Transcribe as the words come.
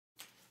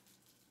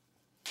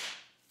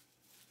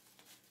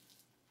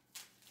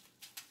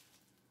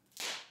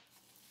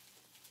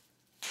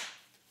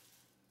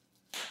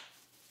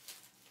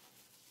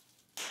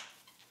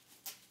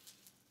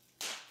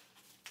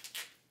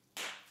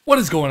What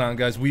is going on,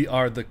 guys? We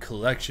are the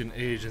Collection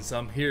Agents.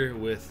 I'm here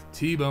with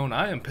T-Bone.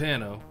 I am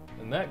Pano,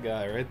 and that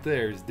guy right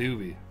there is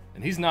Doobie,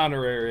 and he's not a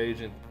rare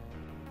agent,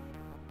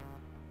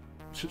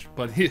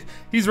 but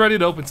he's ready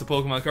to open some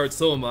Pokemon cards.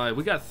 So am I.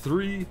 We got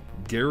 3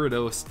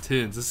 Gyarados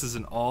tins. This is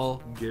an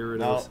all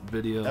Gyarados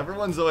video.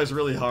 Everyone's always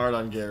really hard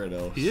on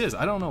Gyarados. He is.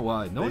 I don't know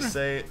why. They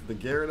say the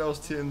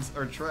Gyarados tins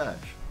are trash.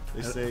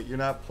 They say you're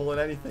not pulling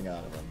anything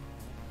out of them.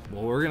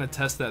 Well, we're gonna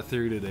test that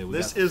theory today.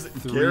 This is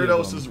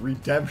Gyarados'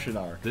 redemption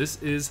arc.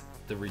 This is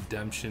the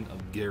redemption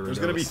of Gyarados. There's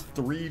gonna be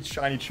 3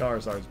 shiny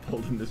Charizards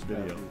pulled in this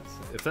video.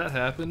 If that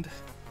happened,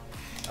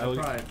 I would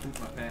probably poop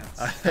my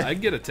pants.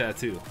 I'd get a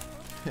tattoo.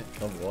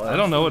 Of what? I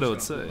don't know what it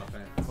would say.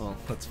 Well,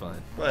 that's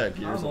fine.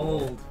 I'm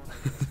old.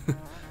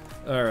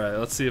 Alright,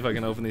 let's see if I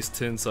can open these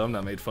tins so I'm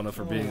not made fun of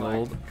for being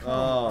old.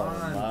 Oh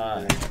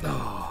my.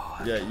 Oh.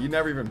 Yeah, you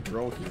never even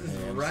broke your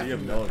hand, so you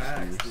have no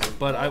excuse.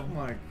 But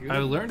I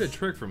learned a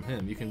trick from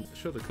him. You can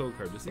show the code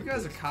card just like You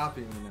guys are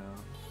copying me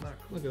now.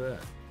 Look at that.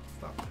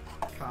 Stop.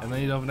 And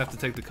then you don't even have to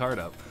take the card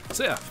out.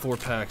 So yeah, 4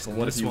 packs in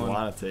what this if you one.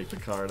 want to take the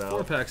card out?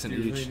 4 packs in Do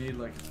you each. really need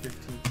like a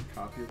 15th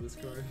copy of this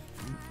card?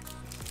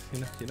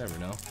 You never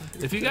know.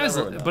 If you guys,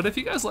 but if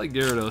you guys like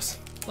Gyarados,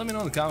 let me know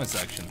in the comment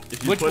section.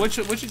 Which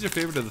is your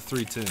favorite of the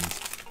 3 tins?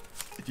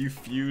 If you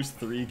fuse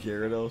 3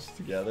 Gyarados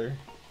together,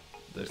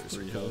 there's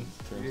 3 heads.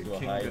 Turns into a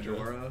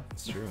Hydra.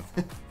 It's true.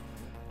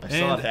 I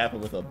saw it happen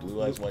with a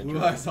Blue Eyes White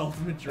Blue Eyes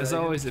Ultimate Dragon. As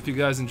always, if you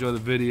guys enjoy the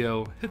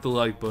video, hit the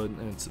like button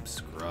and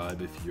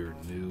subscribe if you're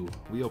new.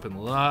 We open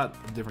a lot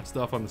of different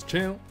stuff on this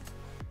channel,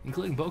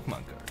 including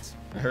Pokemon cards.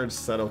 I heard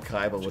Seto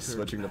Kaiba was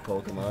switching to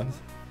Pokemon.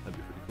 That'd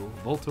be pretty cool.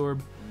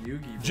 Voltorb.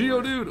 Yugi.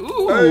 Geodude.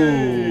 Ooh.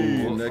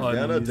 Hey,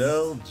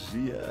 Gyarados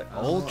GX.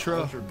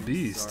 Ultra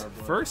Beast.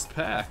 First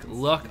pack.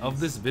 Luck of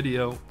this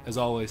video. As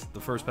always,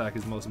 the first pack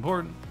is most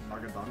important.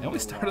 And we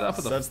started off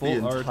with a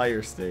full art.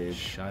 Entire stage.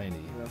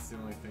 Shiny. That's the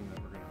only thing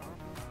that we're gonna open.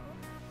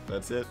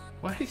 That's it.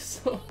 Why are you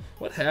so?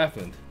 What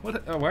happened?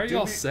 What? Why are you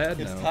all sad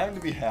now? It's time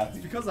to be happy.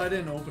 It's because I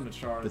didn't open a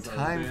Charizard. The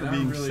time for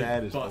being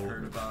sad is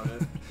over. About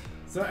it.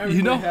 So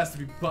everybody has to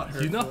be butthurt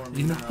for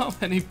me. You know how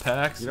many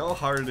packs? You know how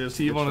hard it is.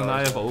 T-Bone and I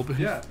have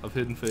opened of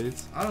Hidden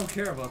Fates. I don't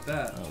care about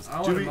that. I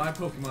wanted my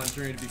Pokemon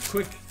journey to be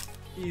quick,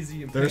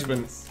 easy, and There's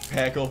painless. been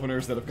pack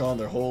openers that have gone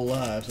their whole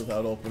lives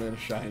without opening a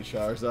shiny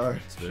Charizard.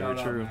 It's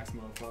very true.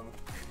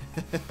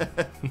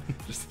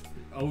 Just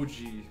OG.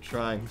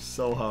 Trying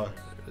so hard.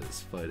 There it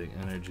is, Fighting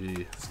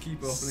Energy. Just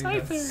keep opening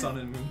that Sun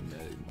and Moon.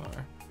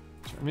 Magmar.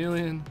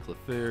 Charmeleon.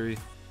 Clefairy.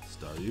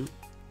 Staryu.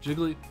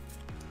 Jiggly.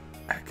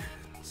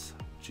 Ekans.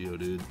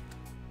 Geodude.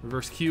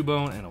 Reverse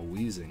Cubone and a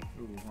Weezing.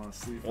 Ooh,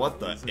 what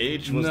the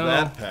H was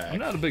that pack? I'm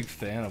not a big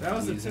fan of that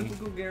was Weezing. a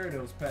typical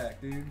Gyarados pack,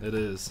 dude. It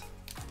is.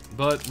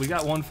 But we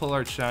got 1 full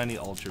art shiny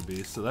Ultra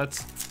Beast, so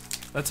that's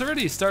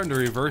already starting to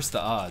reverse the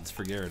odds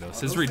for Gyarados.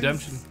 His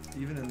redemption.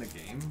 Even in the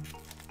game?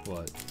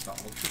 What?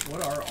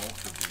 What are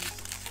Ultra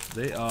Beasts?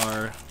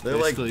 They're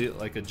basically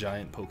like a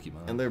giant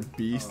Pokemon. And they're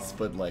beasts,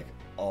 but like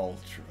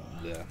ultra.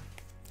 Yeah.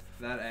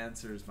 That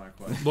answers my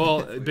question.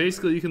 Well,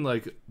 basically you can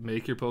like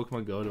make your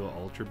Pokemon go to an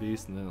Ultra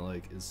Beast and then it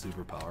like is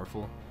super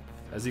powerful.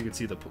 As you can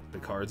see, the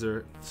cards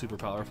are super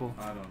powerful.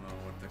 I don't know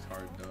what the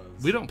card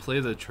does. We don't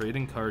play the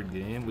trading card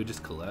game, we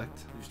just collect.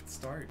 You should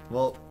start.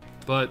 Well,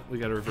 but we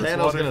gotta reverse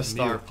Pano's gonna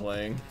start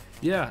playing.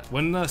 Yeah,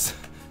 when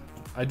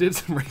I did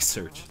some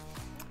research.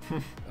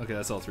 Okay,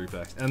 that's all 3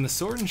 packs. And the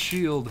Sword and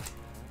Shield,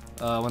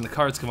 when the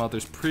cards come out,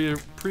 there's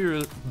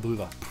pre-release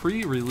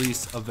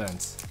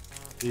events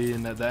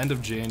in at the end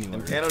of January.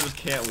 And Pano just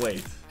can't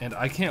wait. And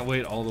I can't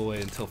wait all the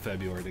way until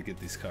February to get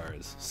these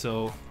cards.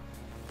 So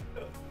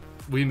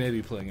we may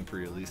be playing in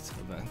pre-release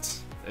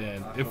events.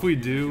 And if we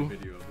do,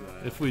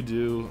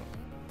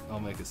 I'll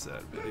make a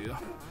sad video.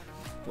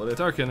 What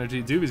Dark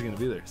Energy, Doobie's gonna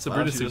be there.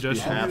 Sabrina's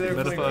suggestion,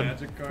 Metapod,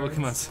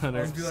 Pokemon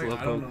Center,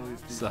 Slowpoke,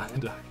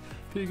 Psyduck,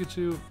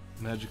 Pikachu,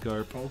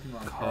 Magikarp,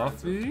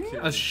 Coffee,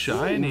 a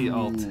shiny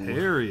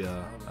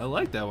Altaria. I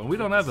like that one. We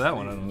don't have that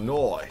one. I don't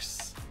know.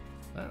 Nice.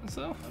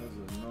 So,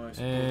 nice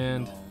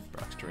and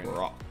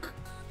Brock.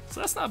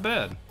 So that's not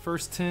bad.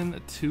 First tin,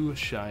 2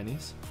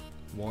 shinies,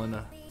 1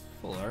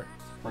 full art.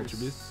 Ultra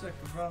Beast. Sick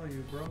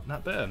value, bro.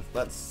 Not bad.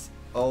 That's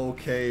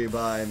okay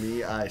by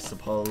me, I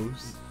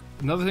suppose.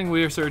 Another thing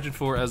we are searching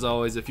for, as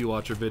always, if you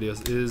watch our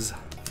videos, is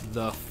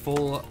the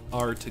full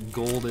art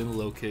golden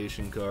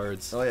location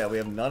cards. Oh yeah, we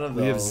have none of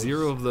those. We have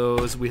 0 of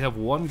those. We have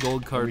 1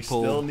 gold card we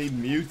pull. We still need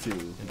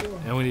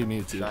Mewtwo. And we need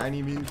Mewtwo.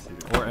 Shiny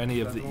Mewtwo. Or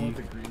any of the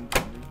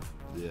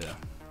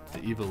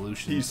the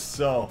evolutions. He's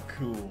so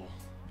cool.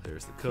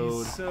 There's the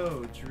code. He's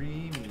so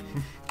dreamy.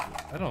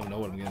 I don't know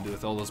what I'm gonna do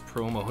with all those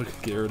promo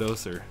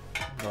Gyarados or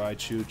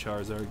Raichu,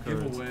 Charizard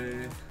cards.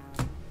 Giveaway.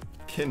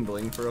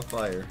 Kindling for a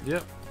fire.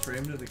 Yep. Trade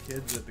them to the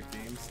kids at the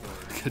game store.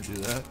 Could do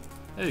that.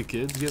 Hey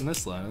kids, get in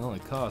this line. It only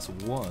costs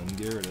 1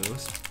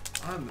 Gyarados.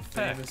 I'm the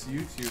famous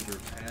YouTuber,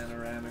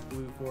 Panoramic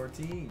Blue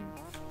 14.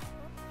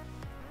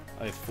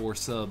 I have 4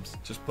 subs.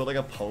 Just put like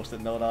a post-it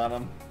note on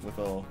them with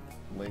a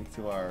link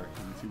to our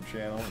YouTube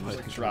channel and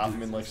just drop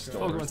them in like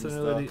stories Pokemon and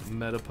Center, stuff.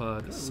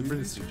 Metapod,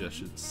 Sabrina's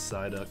suggestion,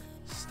 Psyduck,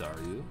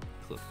 Staryu,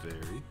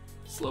 Clefairy,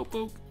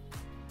 Slowpoke,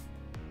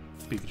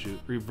 Pikachu,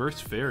 Reverse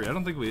Fairy. I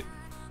don't think we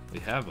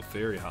have a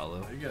Fairy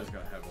Hollow. You guys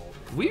gotta have all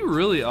the We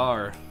really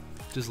are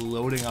just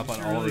loading up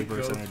on all really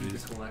reverse go through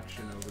energies. the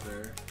collection over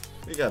there.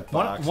 We got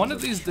One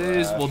of these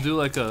days we'll do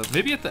like a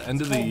maybe at the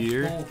end of the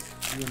year.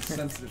 You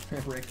insensitive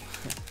prick.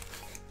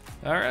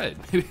 All right,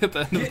 maybe at the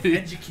end of Get the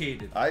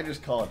educated. I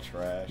just call it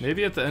trash.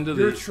 maybe at the end of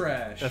You're the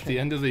trash. at the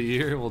end of the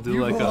year we'll do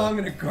You like belong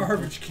in a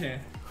garbage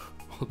can.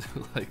 we'll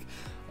do like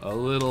a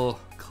little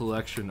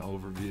collection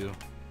overview.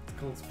 It's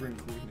called spring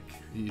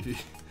cleaning. Eevee,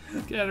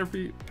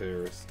 Caterpie,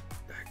 Paris,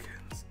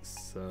 Ekans,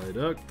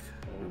 Psyduck,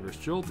 Reverse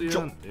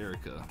Jolteon,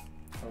 Erica.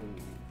 Oh.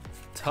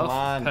 Tough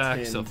on,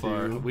 pack so Tin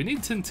far. 2. We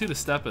need Tin 2 to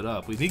step it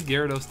up. We need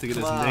Gyarados to get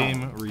Come his on.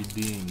 name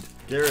redeemed.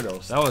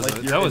 Gyarados.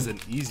 That was an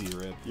easy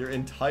rip. Your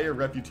entire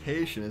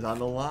reputation is on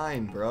the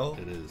line, bro.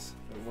 It is.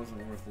 It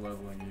wasn't worth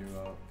leveling you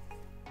up.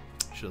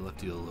 Should have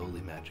left you a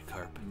lowly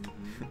Magikarp.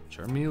 Mm-hmm.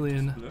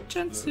 Charmeleon,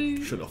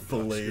 Chansey. Should have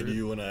filleted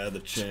you when I had the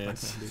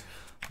chance.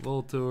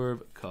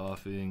 Voltorb,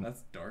 Coughing.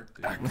 That's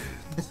dark, dude.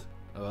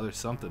 Oh, there's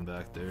something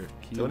back there.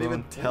 Don't Cubone,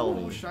 even tell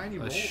Oh, me. shiny a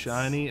Rolls.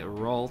 shiny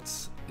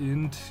Ralts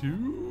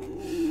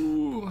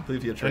into.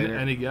 Please be a trainer.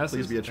 Any guesses?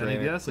 Please be a Any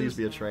trainer. guesses? Please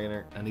be a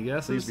trainer. Any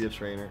guesses? Please be a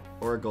trainer.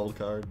 Or a gold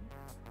card.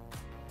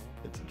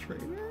 It's a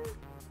trainer?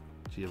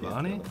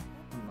 Giovanni? Can't tell.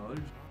 No,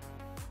 there's-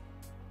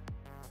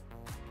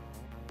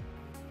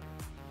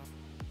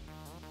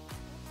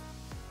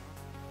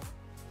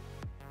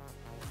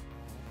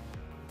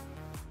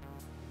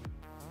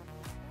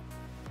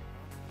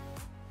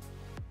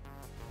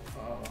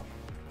 Oh,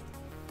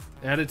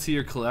 Add it to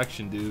your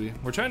collection, Doobie.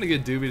 We're trying to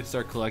get Doobie to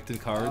start collecting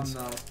cards.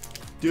 I'm not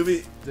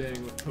Doobie,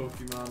 staying with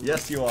Pokemon.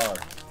 yes you are.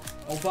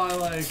 I'll buy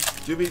like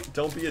Doobie,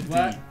 don't be a D.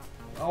 Black.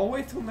 I'll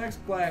wait till next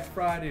Black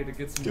Friday to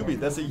get some. Doobie, more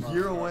that's a Pokemon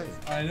year cards. away.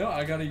 I know.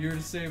 I got a year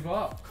to save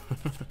up.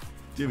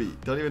 Doobie,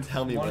 don't even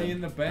tell me Money when.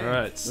 in the bank.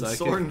 Alright, When Psychic.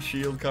 Sword and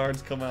Shield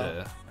cards come out.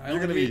 Yeah. I You're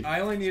only gonna need, be I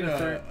only need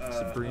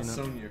Sabrina, a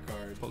Sonya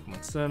card.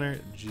 Pokemon Center,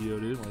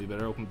 Geodude. Well, you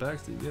better open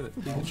packs to get it.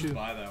 I'll just Pikachu.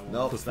 buy that one.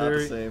 Nope, it's not the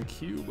Clefairy, same.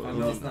 Cubone. I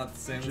know it's not the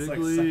same. It's like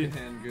Jiggly.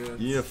 secondhand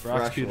goods. You need a Rock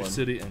fresh Computer one.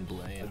 City, and I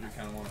Bland. do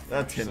kind of want a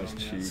That fresh tin is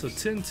Sonya. cheap. So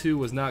Tin 2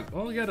 was not.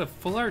 Well, we got a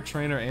full art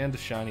trainer and a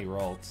shiny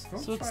Ralts. Don't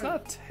So it's try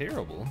not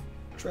terrible.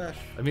 Trash.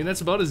 I mean,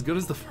 that's about as good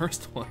as the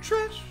first one.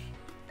 Trash.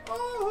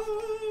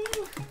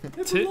 Oh,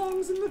 it Tin-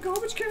 belongs in the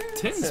garbage can.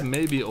 Tins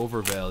may be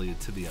overvalued,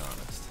 to be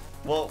honest.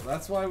 Well,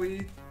 That's why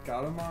we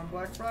got them on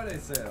Black Friday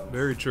sale.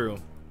 Very true.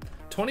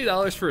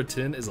 $20 for a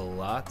tin is a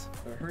lot.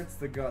 It hurts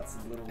the guts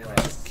a little I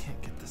less, just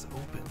can't get this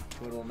open.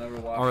 but it'll never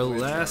wash Our away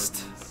the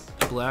last darkness.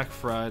 Black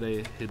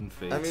Friday Hidden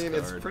Fates I mean,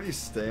 it's card. pretty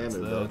standard That's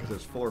though, that. because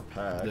there's 4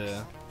 packs.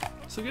 Yeah.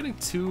 So getting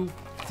 2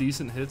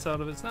 decent hits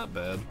out of it's not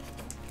bad.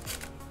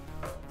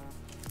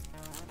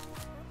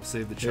 We'll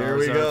save the Here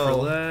we Charizard go. for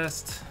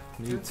last.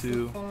 It's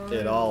Mewtwo. the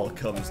It all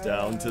final comes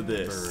down to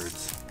battle. this.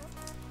 Birds.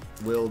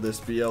 Will this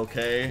be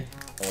okay,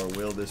 or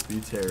will this be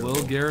terrible?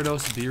 Will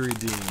Gyarados be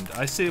redeemed?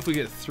 I say if we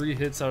get 3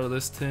 hits out of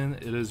this tin,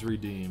 it is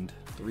redeemed.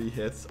 3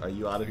 hits? Are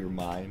you out of your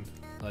mind?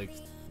 Like,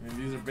 I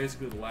mean, these are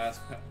basically the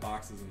last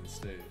boxes in the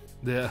state.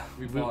 yeah,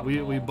 We we, bought we,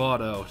 them we all.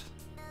 bought out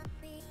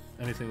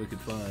anything we could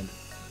find.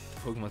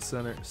 Pokemon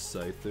Center,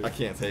 Scyther. I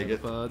can't take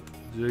it. Metapod,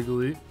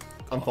 Jiggly,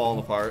 I'm falling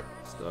apart.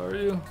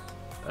 Staryu,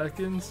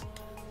 Ekans,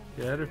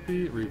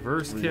 Caterpie,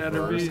 Reverse Reverse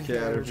Caterpie,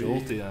 Caterpie.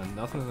 Jolteon.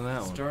 Nothing in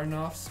that one. Starting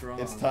off strong.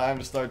 It's time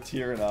to start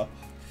tearing up.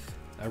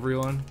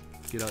 Everyone,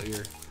 get out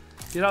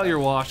your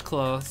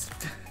washcloths.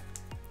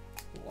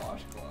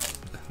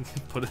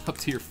 Washcloth. Put it up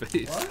to your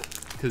face. What?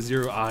 Because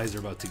your eyes are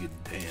about to get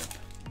damp.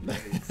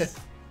 Let's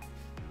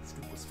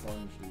get the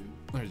sponge, dude.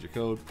 There's your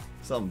code.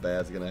 Something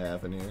bad's gonna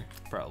happen here.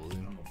 Probably.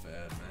 I'm a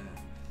bad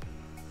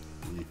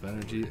man. Leaf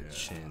Energy, Yeah.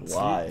 Chansey,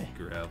 Why?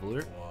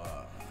 Graveler,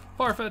 Wow.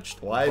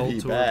 Farfetch'd, Why be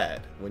Voltorb,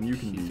 bad when you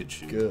can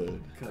Pikachu. be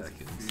good? Because it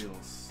Ekans.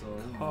 feels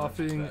so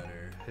Coughing, much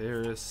better.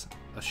 Paris,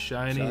 a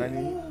shiny,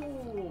 Shiny.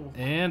 Ooh.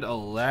 and a A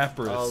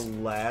Lapras.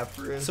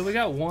 Lapras. So we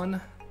got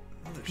one.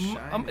 Another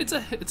shiny. It's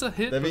a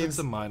hit, That but means it's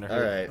a minor hit.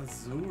 All right.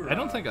 Azura. I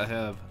don't think I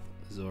have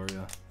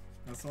Zoria.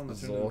 That's on the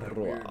turn into that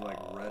weird like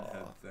Zorua.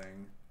 redhead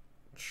thing.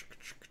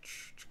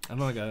 I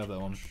don't think I have that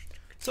one.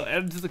 So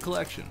add it to the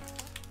collection.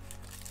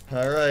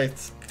 All right.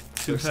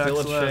 2 There's packs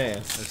still a left.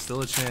 chance. There's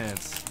still a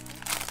chance.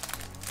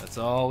 That's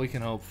all we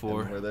can hope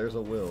for. And where there's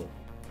a will.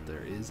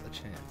 There is a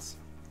chance.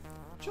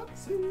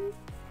 Chutzy.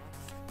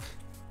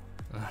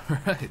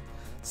 Alright.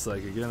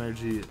 Psychic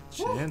Energy,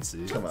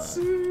 Chansey, Come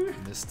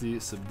on. Misty,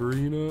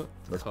 Sabrina,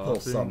 Let's pull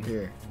Coughing, some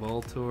here.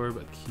 Voltorb,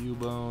 a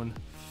Cubone.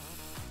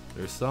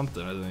 There's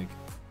something, I think.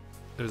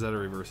 There's that a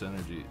Reverse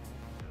Energy.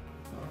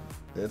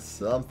 It's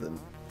something.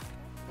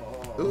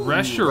 Oh. Ooh,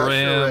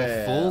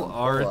 Reshiram, full Full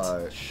art,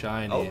 art.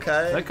 shiny.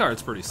 Okay. That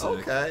card's pretty sick.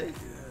 Okay.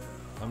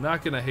 I'm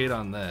not gonna hate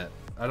on that.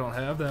 I don't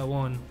have that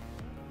one.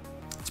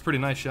 It's pretty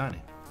nice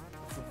shiny.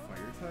 It's a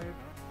fire type.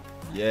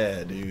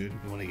 Yeah, dude.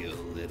 You want to get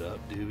lit up,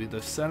 dude.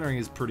 The centering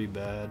is pretty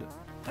bad.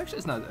 Actually,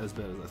 it's not as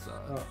bad as I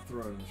thought. Oh,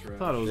 throw it in the trash. I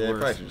thought it was Yeah, worse.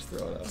 probably should just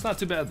throw it It's out. not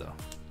too bad though.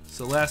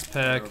 So last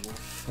pack.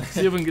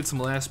 See if we can get some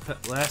last pack.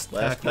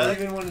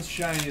 Even when it's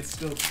shiny, it's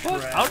still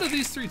But trash. out of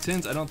these 3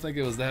 tins, I don't think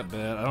it was that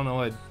bad. I don't know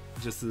why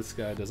just this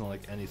guy doesn't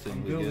like anything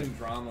I'm we building get.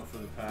 drama for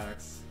the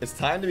packs. It's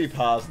time to be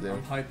positive.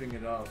 I'm hyping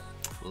it up.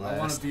 I want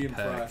Last to be pack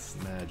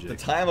impressed. magic. The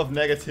time of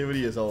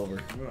negativity is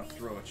over. I'm gonna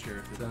throw a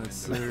chair through the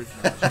That's window. third.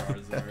 It's not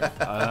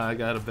Charizard. I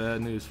got a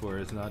bad news for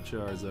you. It's not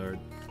Charizard.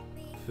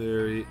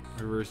 Fairy,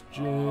 Reverse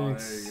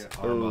Jinx, there you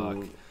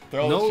Arbok.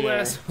 Throw No the chair.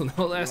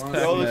 last pack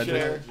Throw the magic.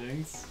 chair.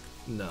 Jinx.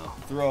 No.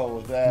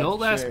 Throw that No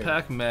last chair.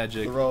 pack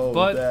magic. Throw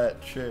but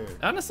that chair.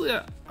 honestly,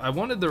 I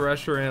wanted the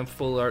Reshiram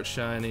full art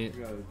shiny.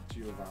 We got a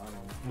Giovanni.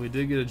 We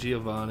did get a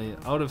Giovanni.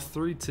 Out of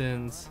 3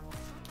 tins,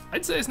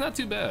 I'd say it's not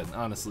too bad,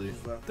 honestly.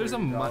 Is that There's a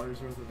 $30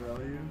 worth of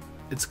value?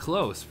 It's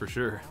close for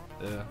sure.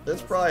 Yeah.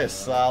 That's probably a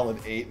solid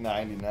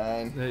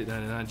 $8.99.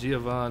 $8.99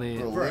 Giovanni,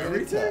 For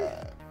everything?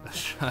 a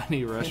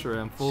shiny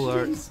Reshiram full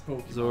art, Jeez,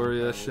 Pokemon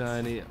Zoria cards.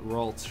 shiny,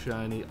 Ralts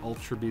shiny,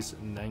 Ultra Beast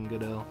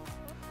Nangadel,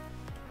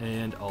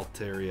 and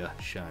Altaria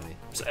shiny.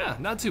 So yeah,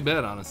 not too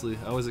bad honestly.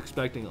 I was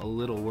expecting a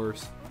little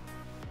worse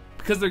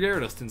because they're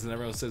Gyarados tins and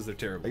everyone says they're Are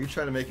terrible. you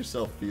trying to make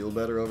yourself feel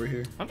better over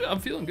here? I'm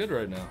feeling good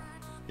right now.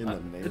 In the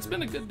neighborhood? It's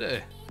been a good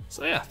day.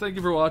 So yeah, thank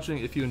you for watching.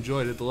 If you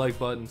enjoyed it, the like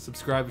button,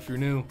 subscribe if you're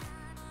new,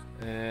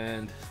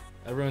 and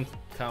everyone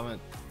comment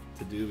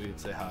to Doobie and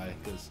say hi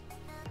because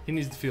he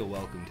needs to feel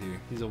welcomed here.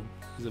 He's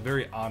a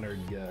very honored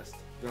guest.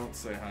 Don't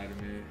say hi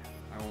to me.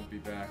 I won't be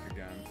back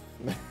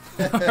again.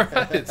 All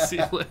right, see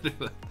you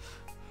later.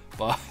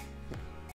 Bye.